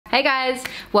Hey guys,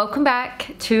 welcome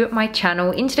back to my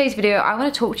channel. In today's video, I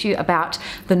want to talk to you about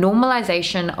the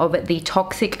normalization of the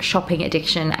toxic shopping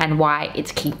addiction and why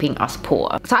it's keeping us poor.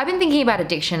 So I've been thinking about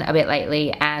addiction a bit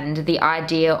lately, and the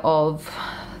idea of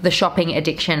the shopping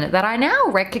addiction that I now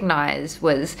recognize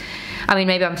was, I mean,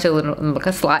 maybe I'm still in like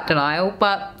a slight denial,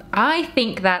 but I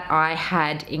think that I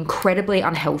had incredibly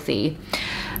unhealthy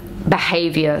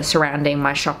behavior surrounding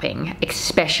my shopping,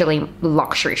 especially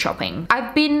luxury shopping.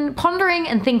 I've been pondering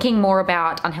and thinking more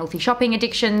about unhealthy shopping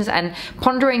addictions and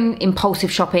pondering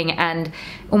impulsive shopping and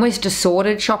almost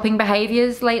disordered shopping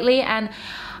behaviors lately, and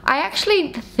I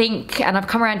actually think, and I've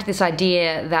come around to this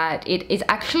idea, that it is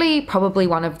actually probably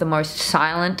one of the most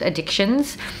silent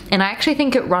addictions, and I actually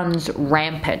think it runs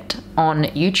rampant on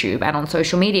YouTube and on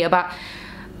social media, but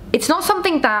it's not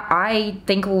something that I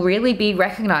think will really be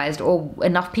recognized or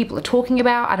enough people are talking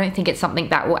about. I don't think it's something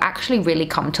that will actually really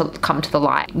come to the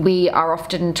light. We are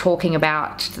often talking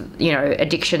about, you know,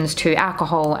 addictions to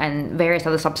alcohol and various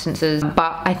other substances,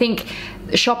 but I think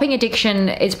shopping addiction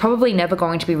is probably never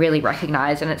going to be really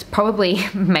recognized, and it's probably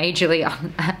majorly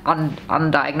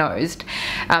undiagnosed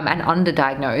and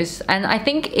underdiagnosed, and I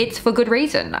think it's for good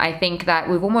reason. I think that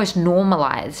we've almost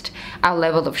normalized our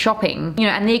level of shopping, you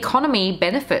know, and the economy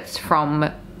benefits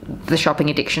from the shopping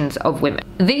addictions of women.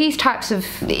 These types of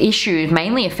issues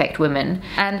mainly affect women,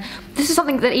 and this is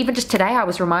something that even just today I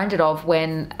was reminded of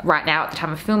when, right now at the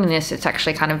time of filming this, it's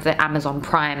actually kind of the Amazon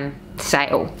Prime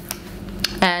sale.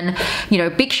 And, you know,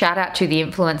 big shout out to the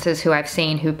influencers who I've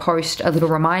seen who post a little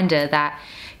reminder that,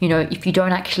 you know, if you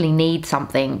don't actually need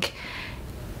something,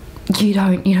 you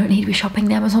don't need to be shopping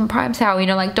the Amazon Prime sale, you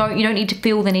know, like you don't need to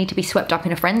feel the need to be swept up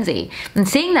in a frenzy. And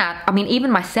seeing that, I mean,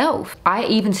 even myself, I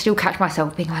even still catch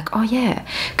myself being like, oh yeah,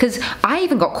 because I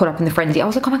even got caught up in the frenzy. I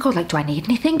was like, oh my God, like, do I need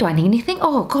anything? Do I need anything?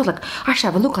 Oh God, like, I should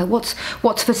have a look, like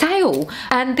what's for sale?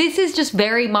 And this is just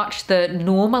very much the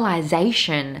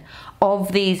normalization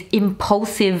of these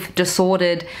impulsive,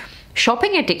 disordered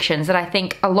shopping addictions that I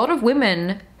think a lot of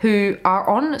women who are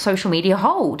on social media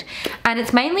hold. And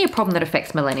it's mainly a problem that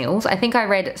affects millennials. I think I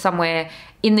read somewhere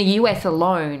in the US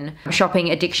alone, shopping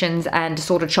addictions and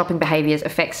disordered shopping behaviors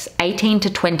affects 18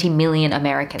 to 20 million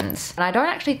Americans. And I don't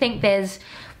actually think there's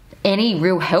any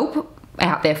real help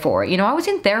out there for it. You know, I was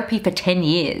in therapy for 10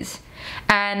 years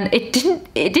and it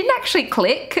didn't actually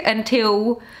click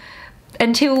until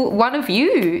one of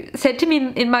you said to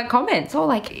me in my comments, oh,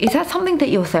 like, is that something that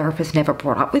your therapist never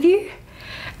brought up with you?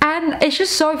 And it's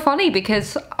just so funny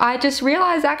because I just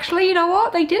realized, actually, you know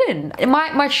what? They didn't.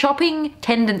 My shopping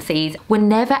tendencies were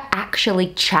never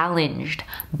actually challenged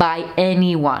by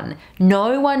anyone.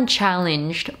 No one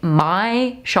challenged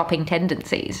my shopping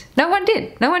tendencies. No one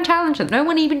did. No one challenged them. No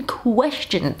one even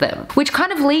questioned them, which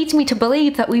kind of leads me to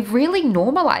believe that we've really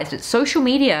normalized it. Social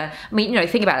media, I mean, you know,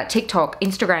 think about it, TikTok,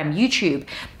 Instagram, YouTube.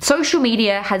 Social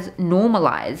media has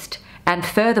normalized and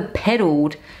further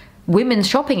peddled women's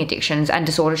shopping addictions and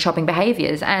disordered shopping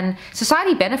behaviors, and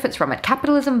society benefits from it.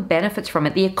 Capitalism benefits from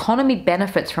it. The economy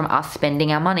benefits from us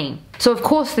spending our money. So of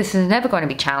course this is never going to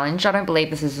be challenged. I don't believe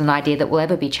this is an idea that will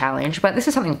ever be challenged, but this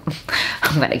is something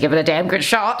I'm going to give it a damn good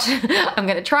shot. I'm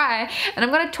going to try, and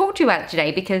I'm going to talk to you about it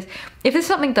today, because if it's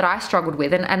something that I struggled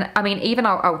with, and I mean, even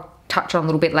I'll touch on a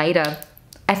little bit later,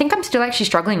 I think I'm still actually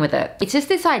struggling with it. It's just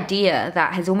this idea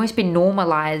that has almost been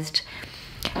normalized,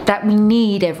 that we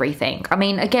need everything. I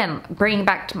mean, again, bringing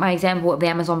back to my example of the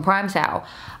Amazon Prime sale,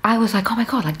 I was like, oh my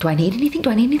God, like, do I need anything? Do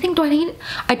I need anything? Do I need?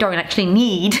 I don't actually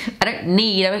need, I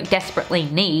don't desperately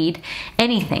need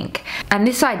anything. And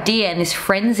this idea and this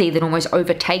frenzy that almost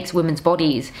overtakes women's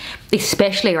bodies,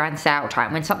 especially around sale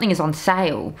time, when something is on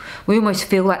sale, we almost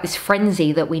feel like this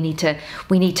frenzy that we need to,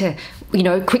 you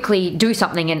know, quickly do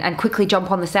something and quickly jump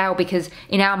on the sale, because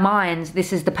in our minds,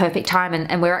 this is the perfect time,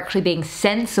 and we're actually being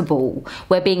sensible.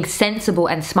 We're being sensible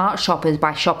and smart shoppers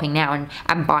by shopping now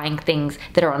and buying things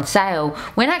that are on sale,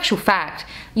 when in actual fact,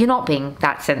 you're not being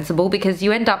that sensible, because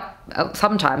you end up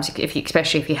sometimes,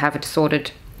 especially if you have a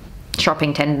disordered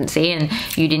shopping tendency and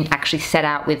you didn't actually set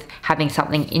out with having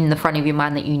something in the front of your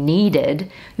mind that you needed,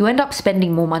 you end up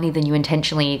spending more money than you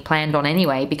intentionally planned on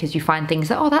anyway, because you find things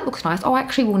that, oh, that looks nice, oh,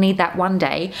 actually we'll need that one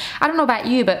day. I don't know about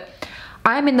you, but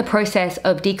I'm in the process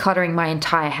of decluttering my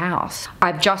entire house.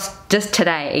 I've just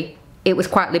today, it was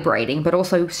quite liberating, but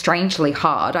also strangely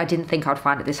hard. I didn't think I'd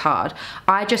find it this hard.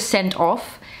 I just sent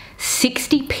off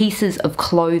 60 pieces of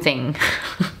clothing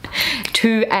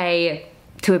to a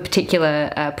to a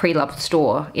particular pre-loved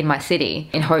store in my city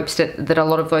in hopes that a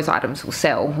lot of those items will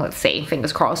sell. Let's see,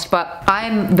 fingers crossed. But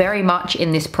I'm very much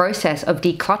in this process of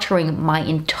decluttering my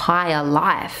entire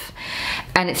life.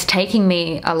 And it's taking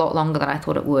me a lot longer than I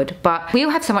thought it would. But we all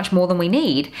have so much more than we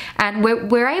need. And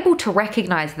we're able to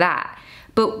recognize that.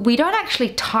 But we don't actually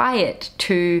tie it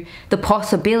to the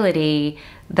possibility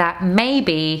that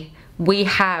maybe we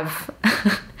have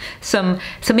some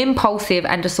impulsive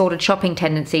and disordered shopping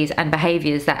tendencies and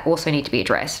behaviors that also need to be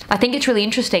addressed. I think it's really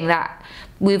interesting that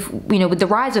with the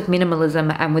rise of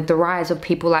minimalism and with the rise of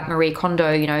people like Marie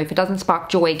Kondo, if it doesn't spark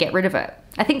joy, get rid of it.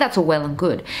 I think that's all well and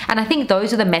good. And I think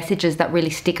those are the messages that really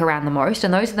stick around the most,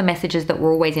 and those are the messages that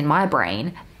were always in my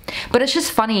brain. But it's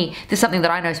just funny, there's something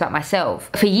that I noticed about myself.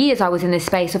 For years I was in this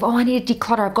space of, oh, I need to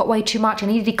declutter, I've got way too much, I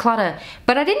need to declutter.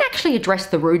 But I didn't actually address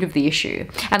the root of the issue.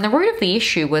 And the root of the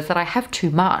issue was that I have too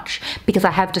much because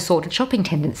I have disordered shopping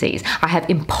tendencies. I have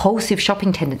impulsive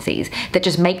shopping tendencies that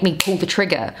just make me pull the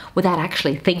trigger without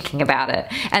actually thinking about it.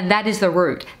 And that is the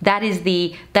root. That is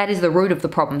the root of the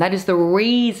problem. That is the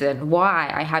reason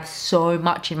why I have so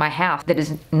much in my house that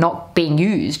is not being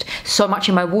used. So much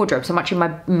in my wardrobe, so much in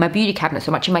my beauty cabinet,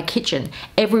 so much in my kitchen.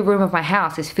 Every room of my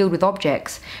house is filled with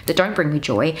objects that don't bring me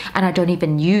joy and I don't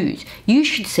even use. You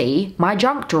should see my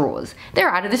junk drawers. They're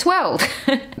out of this world.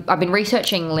 I've been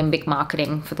researching limbic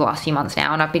marketing for the last few months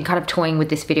now, and I've been kind of toying with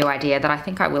this video idea that I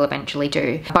think I will eventually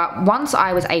do. But once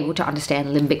I was able to understand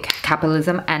limbic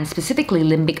capitalism and specifically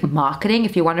limbic marketing,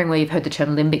 if you're wondering where you've heard the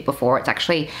term limbic before, it's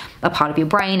actually a part of your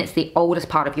brain. It's the oldest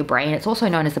part of your brain. It's also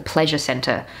known as the pleasure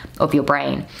center of your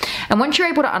brain. And once you're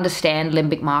able to understand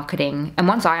limbic marketing, and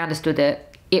once I understood it,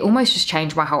 it almost just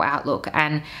changed my whole outlook.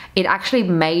 And it actually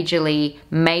majorly,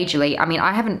 I mean,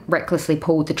 I haven't recklessly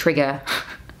pulled the trigger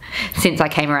since I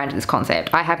came around to this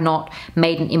concept. I have not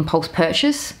made an impulse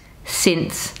purchase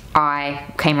since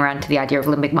I came around to the idea of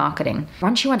limbic marketing.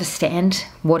 Once you understand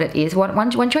what it is,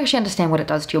 once you actually understand what it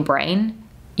does to your brain,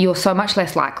 you're so much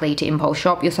less likely to impulse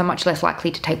shop. You're so much less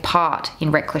likely to take part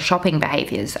in reckless shopping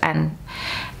behaviors and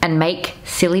make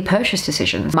silly purchase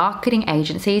decisions. Marketing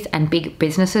agencies and big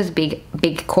businesses,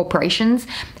 big corporations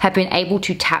have been able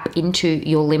to tap into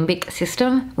your limbic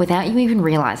system without you even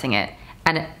realizing it.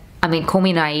 And I mean, call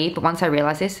me naive, but once I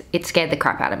realized this, it scared the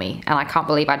crap out of me, and I can't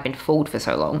believe I'd been fooled for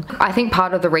so long. I think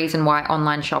part of the reason why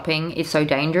online shopping is so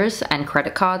dangerous and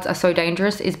credit cards are so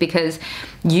dangerous is because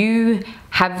you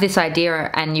have this idea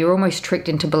and you're almost tricked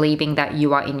into believing that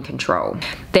you are in control.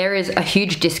 There is a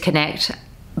huge disconnect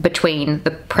between the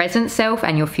present self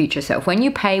and your future self. When you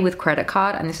pay with credit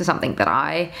card, and this is something that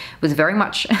I was very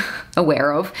much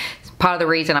aware of, it's part of the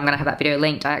reason I'm gonna have that video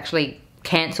linked. I actually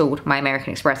cancelled my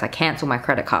American Express. I cancelled my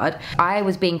credit card. I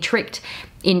was being tricked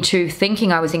into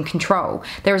thinking I was in control.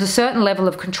 There is a certain level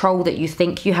of control that you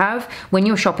think you have when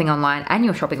you're shopping online and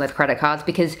you're shopping with credit cards,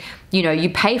 because you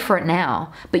pay for it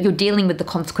now, but you're dealing with the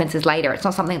consequences later. It's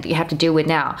not something that you have to deal with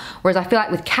now. Whereas I feel like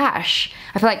with cash,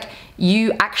 I feel like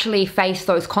you actually face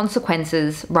those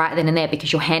consequences right then and there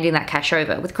because you're handing that cash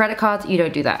over. With credit cards, you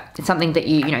don't do that. It's something that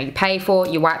you pay for,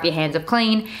 you wipe your hands of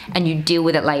clean, and you deal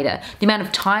with it later. The amount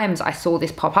of times I saw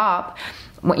this pop up,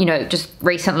 just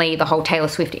recently the whole Taylor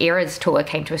Swift Eras tour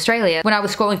came to Australia. When I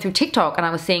was scrolling through TikTok and I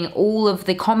was seeing all of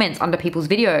the comments under people's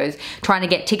videos trying to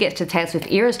get tickets to Taylor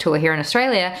Swift Eras tour here in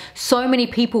Australia, so many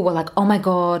people were like, oh my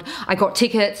God, I got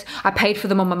tickets, I paid for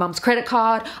them on my mum's credit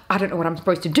card, I don't know what I'm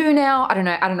supposed to do now, I don't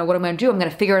know what I'm gonna do, I'm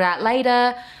gonna figure it out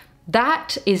later.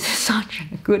 That is such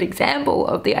a good example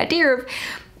of the idea of,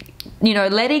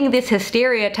 letting this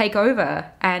hysteria take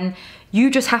over, and you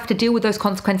just have to deal with those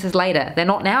consequences later. They're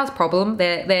not now's problem,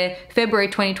 they're February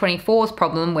 2024's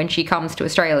problem when she comes to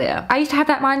Australia. I used to have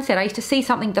that mindset. I used to see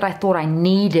something that I thought I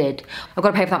needed. I've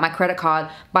got to pay for that on my credit card.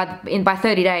 By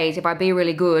 30 days, if I be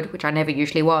really good, which I never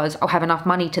usually was, I'll have enough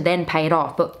money to then pay it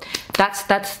off. But that's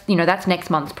next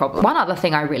month's problem. One other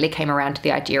thing I really came around to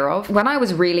the idea of, when I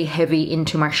was really heavy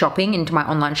into my shopping, into my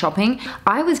online shopping,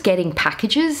 I was getting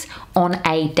packages on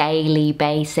a daily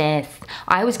basis.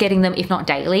 I was getting them, if not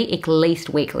daily, at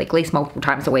least weekly, at least multiple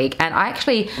times a week. And I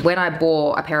actually, when I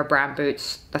bought a pair of brown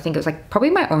boots, I think it was like probably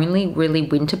my only really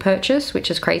winter purchase, which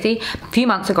is crazy. A few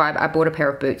months ago, I bought a pair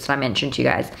of boots that I mentioned to you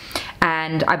guys,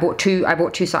 and I bought two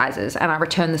sizes, and I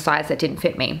returned the size that didn't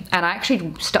fit me. And I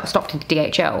actually stopped into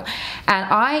DHL, and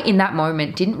I, in that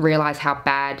moment, didn't realize how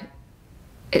bad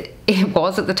it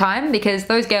was at the time, because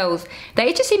those girls, they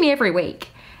used to see me every week.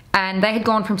 And they had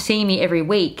gone from seeing me every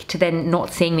week to then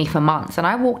not seeing me for months. And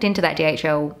I walked into that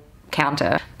DHL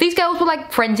counter. These girls were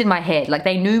like friends in my head. Like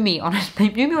they knew me on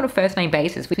a first name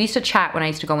basis. We used to chat when I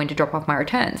used to go in to drop off my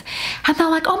returns. And they're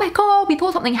like, oh my God, we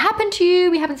thought something happened to you.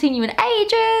 We haven't seen you in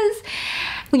ages.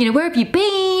 well, you know, where have you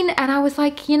been? And I was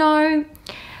like, you know,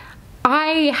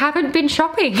 I haven't been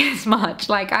shopping as much.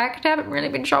 Like, I actually haven't really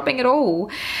been shopping at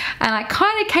all. And I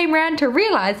kind of came around to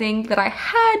realizing that I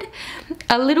had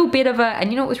a little bit of a, and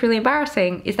you know what was really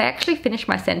embarrassing is they actually finished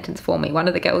my sentence for me. One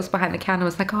of the girls behind the counter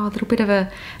was like, oh, a little bit of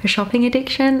a shopping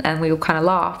addiction. And we all kind of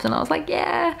laughed and I was like,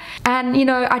 yeah. And you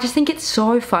know, I just think it's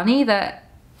so funny that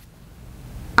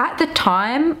at the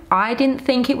time, I didn't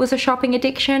think it was a shopping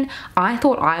addiction. I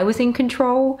thought I was in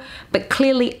control, but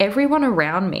clearly everyone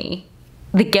around me,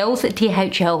 the girls at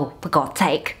DHL, for God's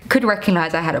sake, could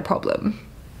recognize I had a problem.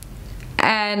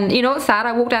 And you know what's sad?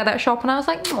 I walked out of that shop and I was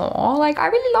like, oh, like I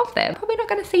really love them. Probably not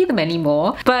gonna see them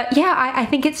anymore. But yeah, I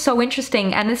think it's so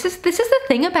interesting. And this is the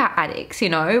thing about addicts, you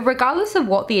know, regardless of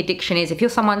what the addiction is, if you're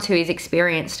someone who has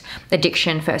experienced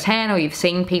addiction firsthand or you've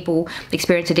seen people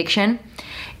experience addiction,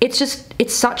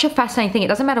 it's such a fascinating thing. It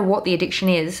doesn't matter what the addiction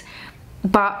is.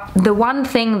 But the one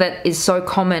thing that is so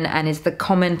common and is the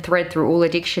common thread through all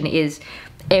addiction is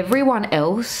everyone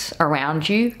else around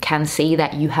you can see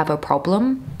that you have a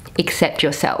problem except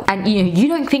yourself. And you know, you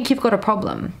don't think you've got a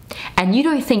problem. And you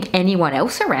don't think anyone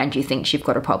else around you thinks you've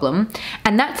got a problem.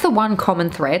 And that's the one common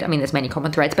thread. I mean, there's many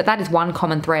common threads, but that is one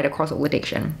common thread across all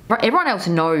addiction. Everyone else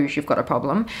knows you've got a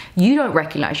problem. You don't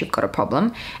recognize you've got a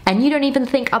problem. And you don't even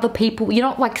think other people, you're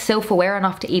not like self-aware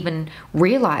enough to even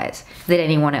realize that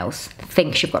anyone else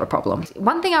thinks you've got a problem.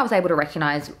 One thing I was able to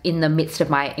recognize in the midst of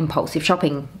my impulsive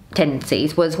shopping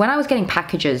tendencies was when I was getting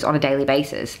packages on a daily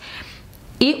basis,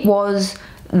 it was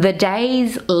the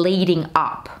days leading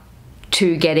up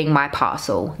to getting my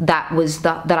parcel that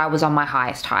I was on my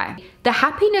highest high. The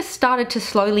happiness started to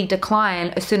slowly decline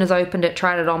as soon as I opened it,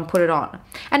 tried it on, put it on.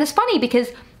 And it's funny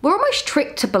because we're almost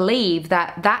tricked to believe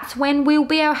that that's when we'll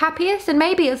be our happiest, and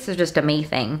maybe it's just a me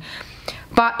thing.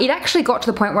 But it actually got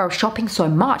to the point where I was shopping so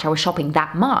much, I was shopping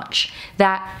that much,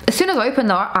 that as soon as I opened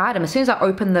the item, as soon as I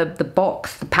opened the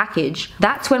box, the package,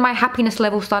 that's when my happiness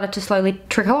level started to slowly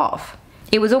trickle off.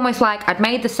 It was almost like I'd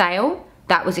made the sale,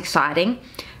 that was exciting.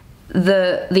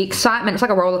 The excitement, it's like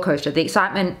a roller coaster. The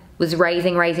excitement was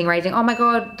raising. Oh my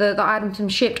God, the item's been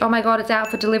shipped. Oh my God, it's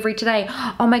out for delivery today.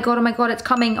 Oh my God, it's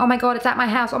coming. Oh my God, it's at my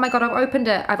house. Oh my God, I've opened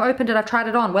it, I've tried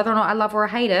it on. Whether or not I love or I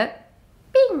hate it,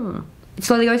 bing, it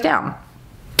slowly goes down.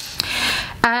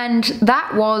 And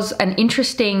that was an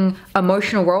interesting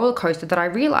emotional roller coaster that I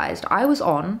realized I was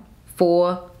on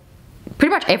for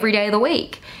pretty much every day of the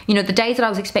week. You know, the days that I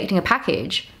was expecting a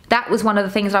package, that was one of the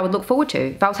things that I would look forward to.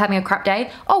 If I was having a crap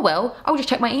day, oh well, I'll just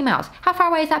check my emails. How far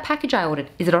away is that package I ordered?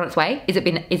 Is it on its way? Is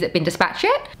it been dispatched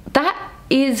yet? That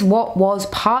is what was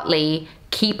partly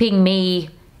keeping me,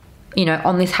 you know,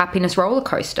 on this happiness roller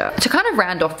coaster. To kind of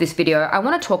round off this video, I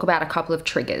want to talk about a couple of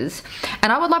triggers,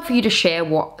 and I would love for you to share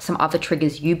what some other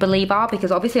triggers you believe are,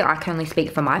 because obviously I can only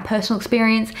speak from my personal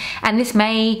experience, and this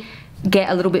may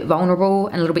get a little bit vulnerable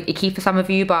and a little bit icky for some of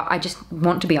you, but I just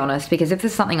want to be honest, because if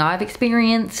this is something I've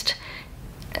experienced,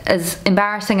 as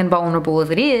embarrassing and vulnerable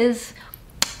as it is,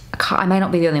 I may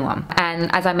not be the only one.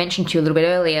 And as I mentioned to you a little bit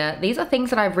earlier, these are things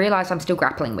that I've realized I'm still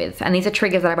grappling with, and these are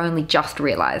triggers that I've only just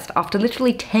realized. After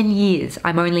literally 10 years,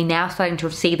 I'm only now starting to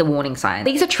see the warning signs.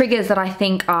 These are triggers that I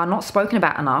think are not spoken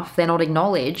about enough, they're not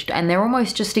acknowledged, and they're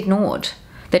almost just ignored.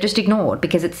 They're just ignored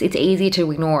because it's easier to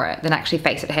ignore it than actually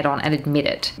face it head on and admit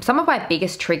it. Some of my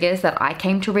biggest triggers that I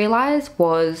came to realize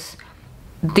was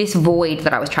this void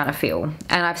that I was trying to fill.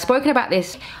 And I've spoken about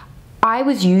this. I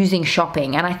was using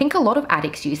shopping, and I think a lot of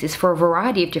addicts use this for a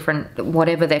variety of different,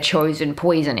 whatever their chosen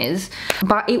poison is,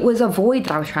 but it was a void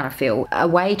that I was trying to fill, a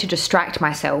way to distract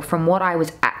myself from what I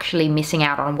was actually missing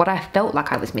out on, what I felt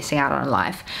like I was missing out on in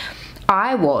life.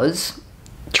 I was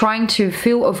trying to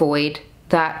fill a void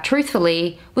that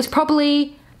truthfully was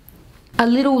probably a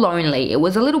little lonely. It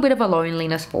was a little bit of a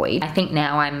loneliness void. I think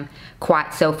now I'm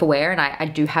quite self-aware, and I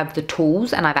do have the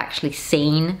tools, and I've actually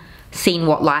seen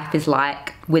what life is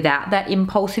like without that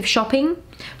impulsive shopping.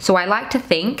 So I like to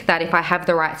think that if I have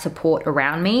the right support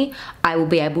around me, I will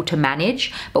be able to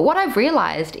manage. But what I've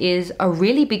realized is a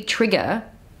really big trigger,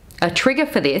 a trigger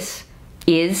for this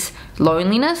is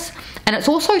loneliness, and it's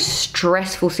also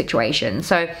stressful situations.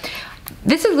 So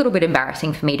this is a little bit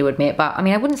embarrassing for me to admit, but I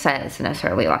mean, I wouldn't say it's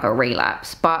necessarily like a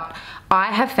relapse, but I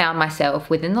have found myself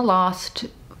within the last,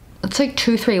 let's say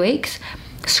 2-3 weeks,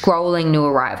 scrolling new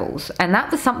arrivals. And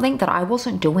that was something that I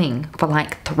wasn't doing for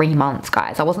like 3 months,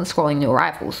 guys. I wasn't scrolling new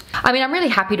arrivals. I mean, I'm really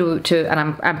happy to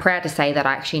and I'm proud to say that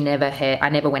I actually never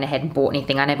went ahead and bought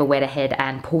anything. I never went ahead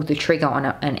and pulled the trigger on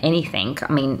anything.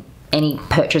 I mean, any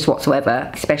purchase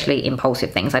whatsoever, especially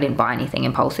impulsive things. I didn't buy anything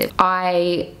impulsive.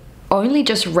 I only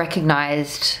just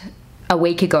recognized a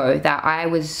week ago that I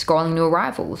was scrolling new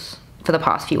arrivals. for the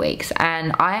past few weeks,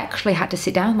 and I actually had to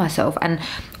sit down with myself, and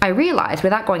I realized,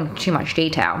 without going into too much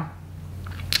detail,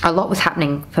 a lot was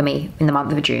happening for me in the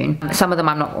month of June. Some of them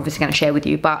I'm not obviously going to share with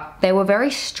you, but they were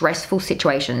very stressful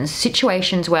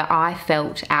situations where I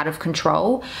felt out of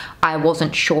control. I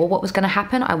wasn't sure what was going to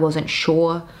happen. I wasn't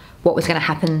sure what was going to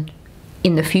happen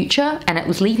in the future, and it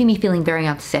was leaving me feeling very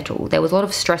unsettled. There was a lot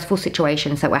of stressful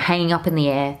situations that were hanging up in the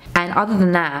air, and other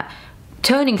than that,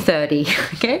 turning 30,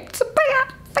 okay, it's a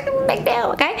fucking big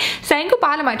deal, okay? Saying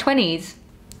goodbye to my 20s,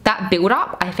 that build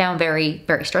up I found very,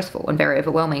 very stressful and very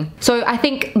overwhelming. So I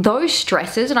think those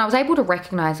stresses, and I was able to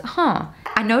recognize,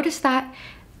 I noticed that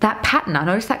pattern, I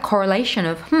noticed that correlation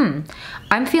of,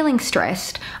 I'm feeling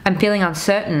stressed, I'm feeling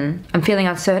uncertain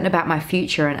about my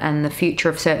future and the future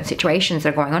of certain situations that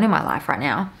are going on in my life right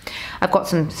now. I've got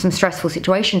some stressful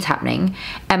situations happening,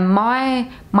 and my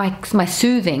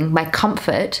soothing, my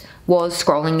comfort was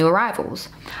scrolling new arrivals.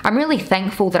 I'm really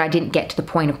thankful that I didn't get to the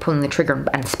point of pulling the trigger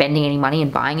and spending any money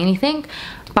and buying anything,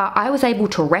 but I was able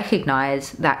to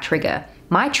recognize that trigger.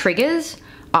 My triggers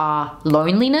are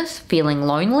loneliness, feeling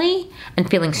lonely, and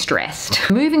feeling stressed.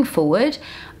 Moving forward,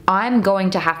 I'm going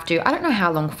to have to, I don't know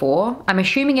how long for, I'm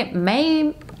assuming it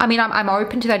may, I'm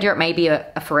open to the idea it may be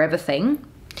a forever thing,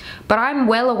 but I'm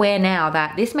well aware now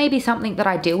that this may be something that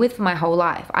I deal with for my whole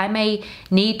life. I may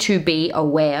need to be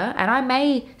aware, and I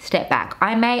may step back,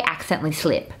 I may accidentally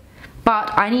slip,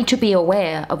 but I need to be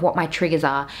aware of what my triggers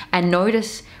are and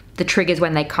notice the triggers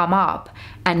when they come up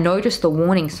and notice the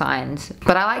warning signs.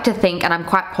 But I like to think, and I'm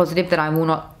quite positive, that I will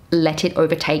not let it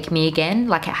overtake me again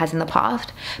like it has in the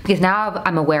past, because now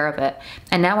I'm aware of it,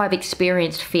 and now I've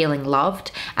experienced feeling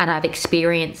loved, and I've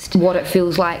experienced what it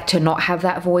feels like to not have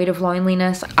that void of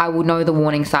loneliness. I will know the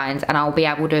warning signs, and I'll be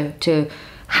able to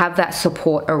have that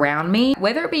support around me,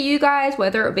 whether it be you guys,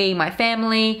 whether it be my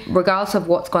family, regardless of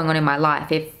what's going on in my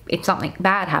life. If something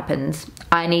bad happens,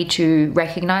 I need to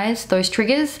recognize those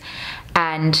triggers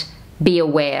and be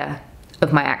aware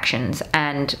of my actions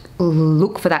and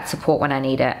look for that support when I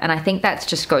need it. And I think that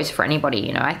just goes for anybody,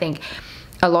 you know. I think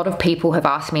a lot of people have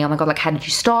asked me, oh my God, like, how did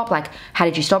you stop? Like, how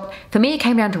did you stop? For me, it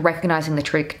came down to recognizing the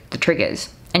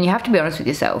triggers. And you have to be honest with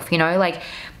yourself, you know, like,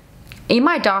 in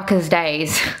my darkest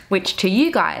days, which to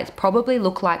you guys probably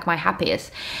look like my happiest,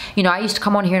 you know, I used to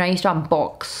come on here and I used to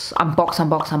unbox.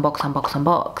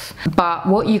 But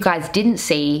what you guys didn't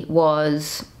see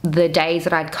was the days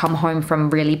that I'd come home from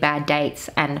really bad dates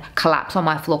and collapse on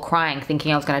my floor crying,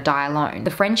 thinking I was going to die alone.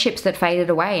 The friendships that faded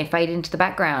away and faded into the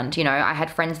background. You know, I had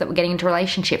friends that were getting into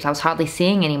relationships I was hardly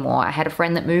seeing anymore. I had a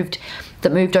friend that moved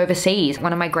overseas.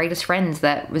 One of my greatest friends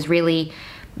that was really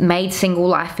made single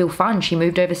life feel fun. She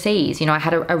moved overseas. You know, I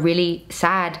had a really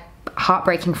sad,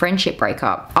 heartbreaking friendship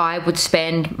breakup. I would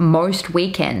spend most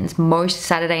weekends, most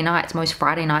Saturday nights, most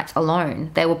Friday nights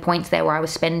alone. There were points there where I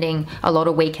was spending a lot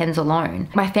of weekends alone.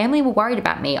 My family were worried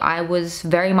about me. I was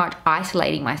very much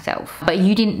isolating myself. But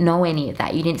you didn't know any of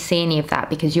that. You didn't see any of that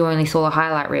because you only saw the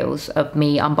highlight reels of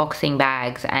me unboxing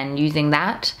bags and using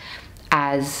that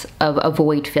as a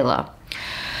void filler.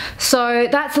 So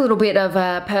that's a little bit of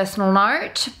a personal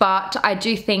note, but I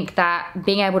do think that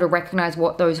being able to recognize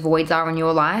what those voids are in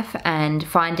your life and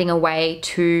finding a way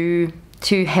to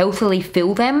healthily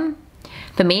fill them.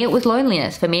 For me, it was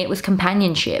loneliness. For me, it was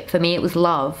companionship. For me, it was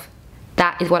love.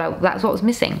 That's what was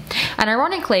missing. And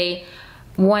ironically,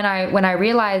 when I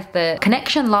realized that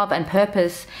connection, love, and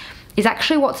purpose is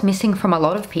actually what's missing from a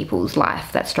lot of people's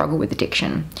life that struggle with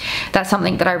addiction. That's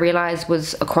something that I realized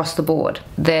was across the board.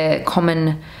 The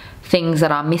common things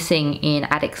that are missing in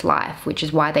addicts' life, which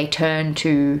is why they turn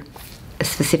to a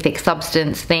specific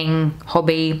substance, thing,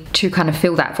 hobby to kind of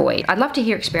fill that void. I'd love to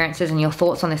hear experiences and your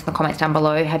thoughts on this in the comments down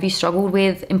below. Have you struggled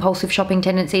with impulsive shopping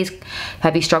tendencies?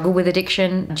 Have you struggled with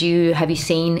addiction? Have you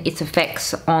seen its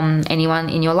effects on anyone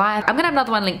in your life? I'm gonna have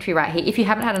another one linked to you right here. If you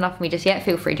haven't had enough of me just yet,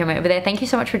 feel free to come over there. Thank you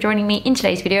so much for joining me in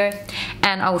today's video,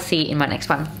 and I will see you in my next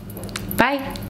one. Bye.